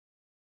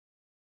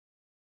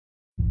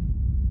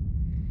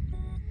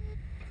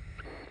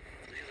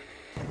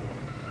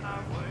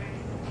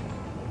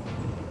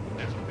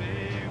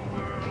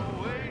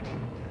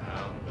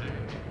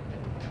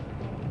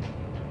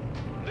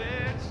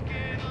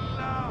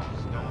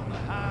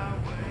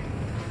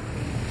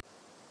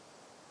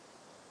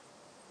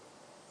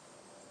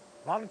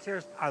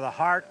Volunteers are the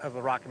heart of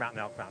the Rocky Mountain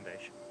Elk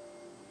Foundation.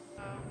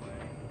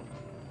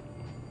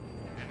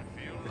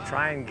 To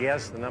try and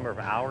guess the number of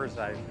hours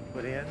I've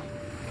put in,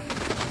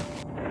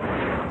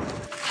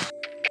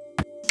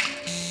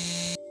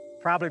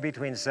 probably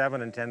between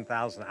 7,000 and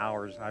 10,000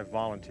 hours I've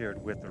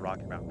volunteered with the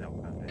Rocky Mountain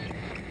Elk Foundation.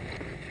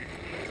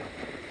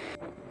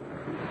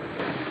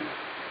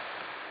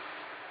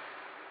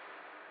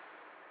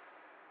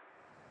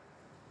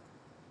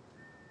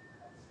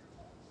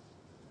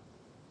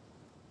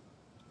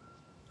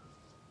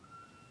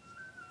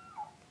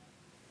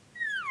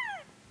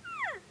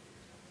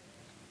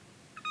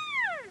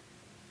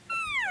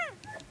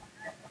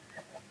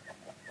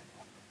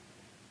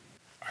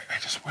 I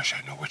just wish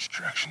I knew which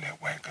direction they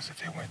went, because if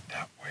they went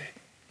that way,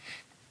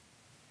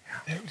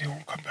 they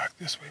won't come back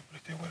this way, but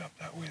if they went up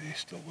that way, they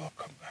still will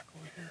come back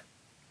over here.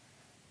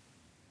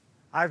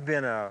 I've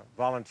been a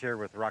volunteer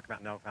with the Rocky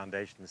Mountain Elk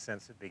Foundation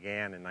since it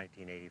began in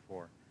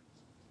 1984.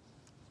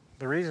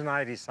 The reason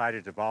I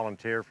decided to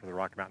volunteer for the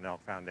Rocky Mountain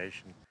Elk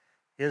Foundation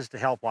is to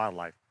help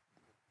wildlife.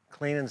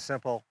 Clean and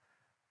simple.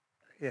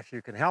 If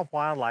you can help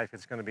wildlife,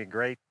 it's going to be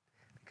great,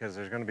 because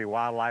there's going to be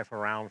wildlife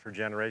around for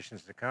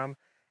generations to come.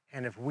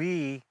 And if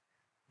we,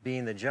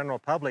 being the general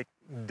public,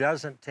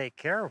 doesn't take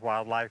care of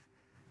wildlife,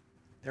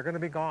 they're going to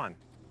be gone.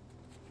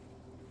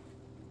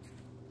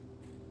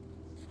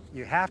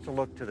 You have to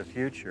look to the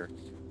future.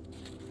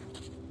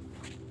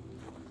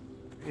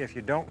 If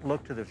you don't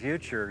look to the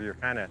future, you're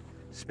kind of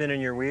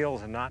spinning your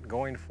wheels and not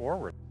going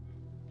forward.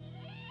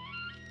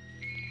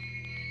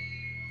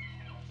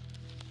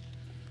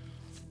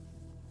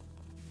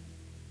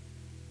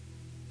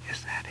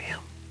 Is that him?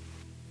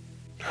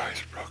 No,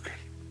 he's broken.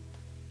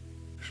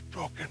 He's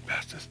broken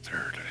past his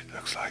third, it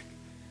looks like.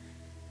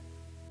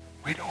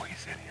 We know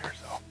he's in here,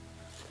 so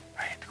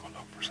I need to go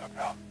look for something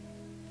else.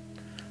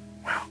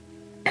 Wow.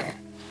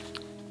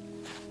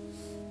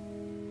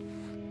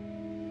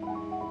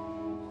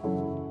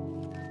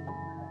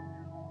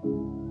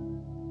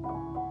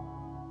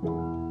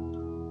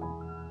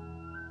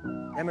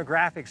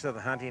 Demographics of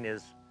the hunting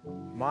is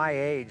my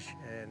age,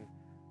 and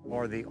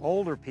or the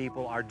older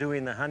people are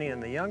doing the hunting,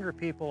 and the younger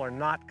people are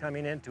not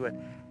coming into it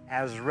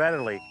as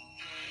readily.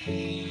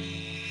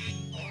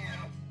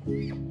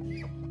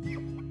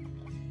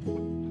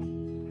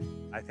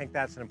 I think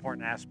that's an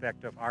important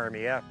aspect of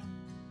RMEF.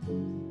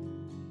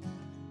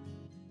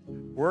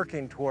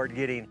 Working toward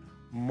getting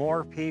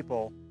more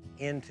people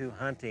into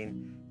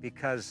hunting,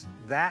 because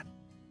that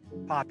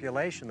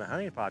population, the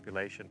hunting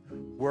population,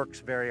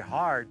 works very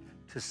hard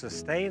to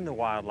sustain the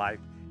wildlife.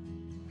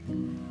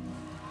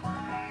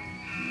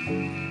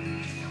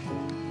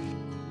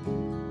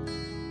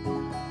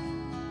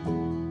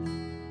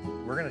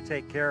 We're going to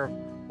take care of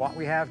what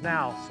we have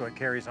now so it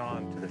carries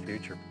on to the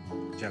future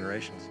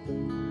generations.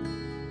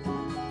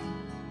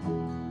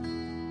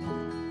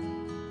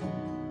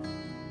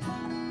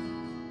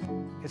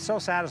 It's so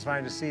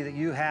satisfying to see that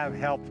you have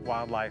helped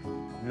wildlife,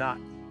 not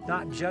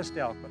just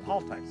elk, but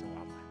all types of wildlife.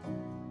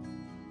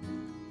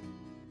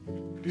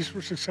 At least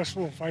we're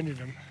successful in finding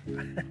them.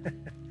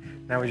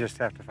 Now we just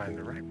have to find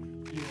the right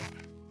one. Yeah.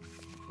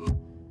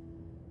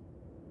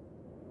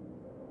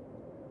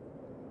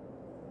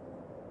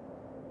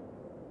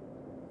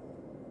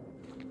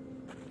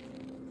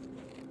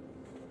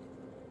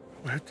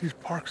 We'll hit these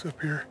parks up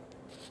here.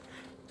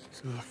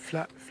 So the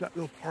flat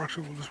little parks,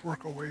 and we'll just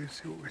work our way and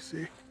see what we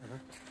see.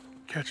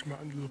 Catch them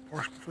out in the little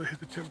parks before they hit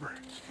the timber.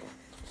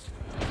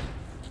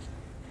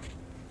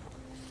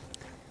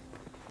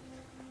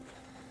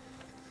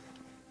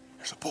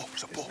 There's a bull,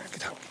 there's a bull. Get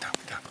down, get down,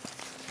 get down.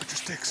 Put your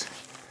sticks.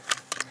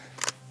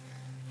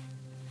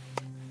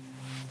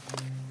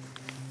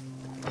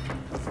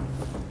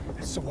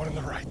 It's the one on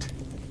the right.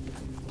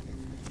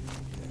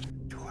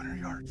 200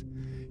 yards.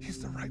 He's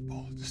the right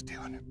bull. Just stay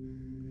on him.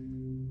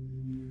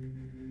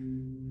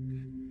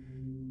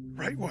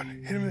 Right one.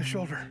 Hit him in the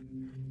shoulder.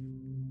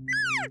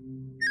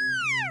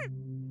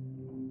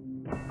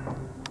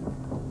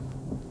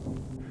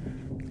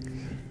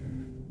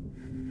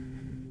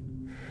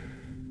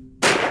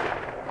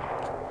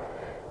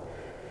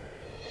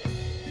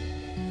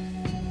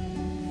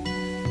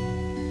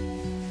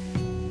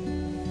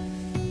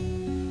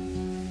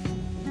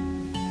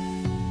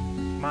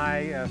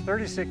 My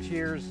 36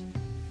 years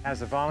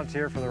as a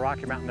volunteer for the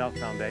Rocky Mountain Elk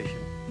Foundation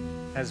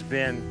has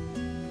been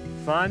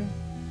fun,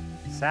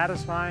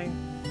 satisfying,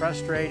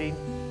 frustrating,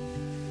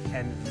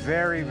 and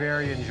very,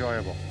 very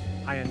enjoyable.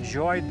 I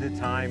enjoyed the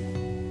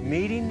time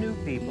meeting new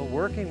people,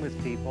 working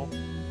with people,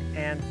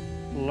 and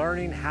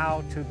learning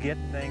how to get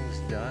things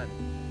done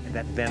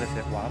that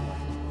benefit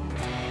wildlife.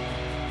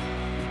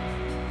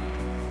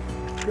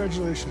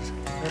 Congratulations.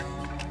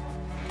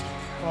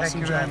 Thank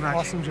you very much.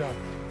 Awesome job.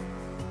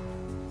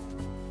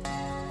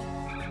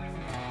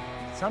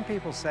 Some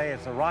people say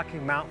it's the Rocky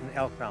Mountain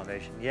Elk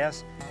Foundation.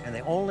 Yes, and they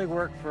only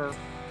work for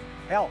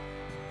elk.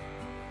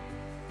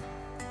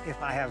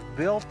 If I have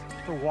built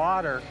the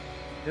water,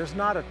 there's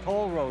not a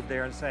toll road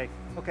there and say,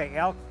 okay,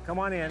 elk, come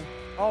on in.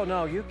 Oh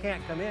no, you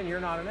can't come in,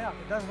 you're not an elk.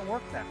 It doesn't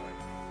work that way.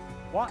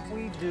 What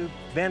we do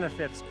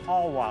benefits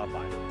all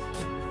wildlife.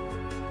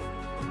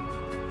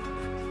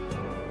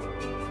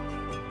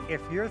 If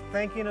you're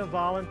thinking of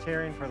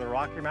volunteering for the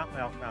Rocky Mountain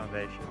Elk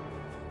Foundation,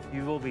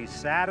 you will be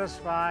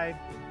satisfied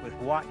with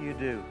what you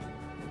do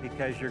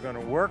because you're going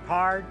to work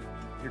hard,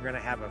 you're going to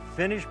have a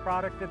finished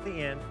product at the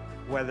end,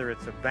 whether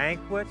it's a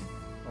banquet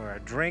or a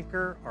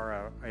drinker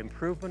or an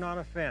improvement on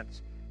a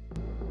fence.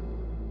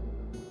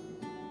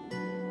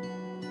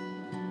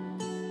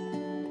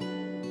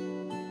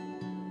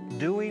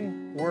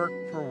 Doing work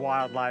for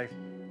wildlife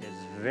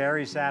is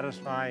very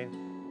satisfying,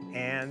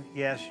 and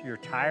yes, you're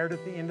tired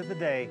at the end of the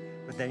day,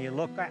 but then you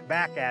look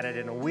back at it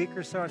in a week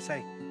or so and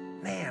say,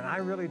 man, I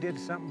really did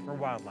something for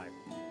wildlife,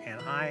 and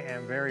I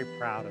am very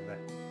proud of that.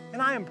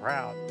 And I am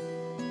proud.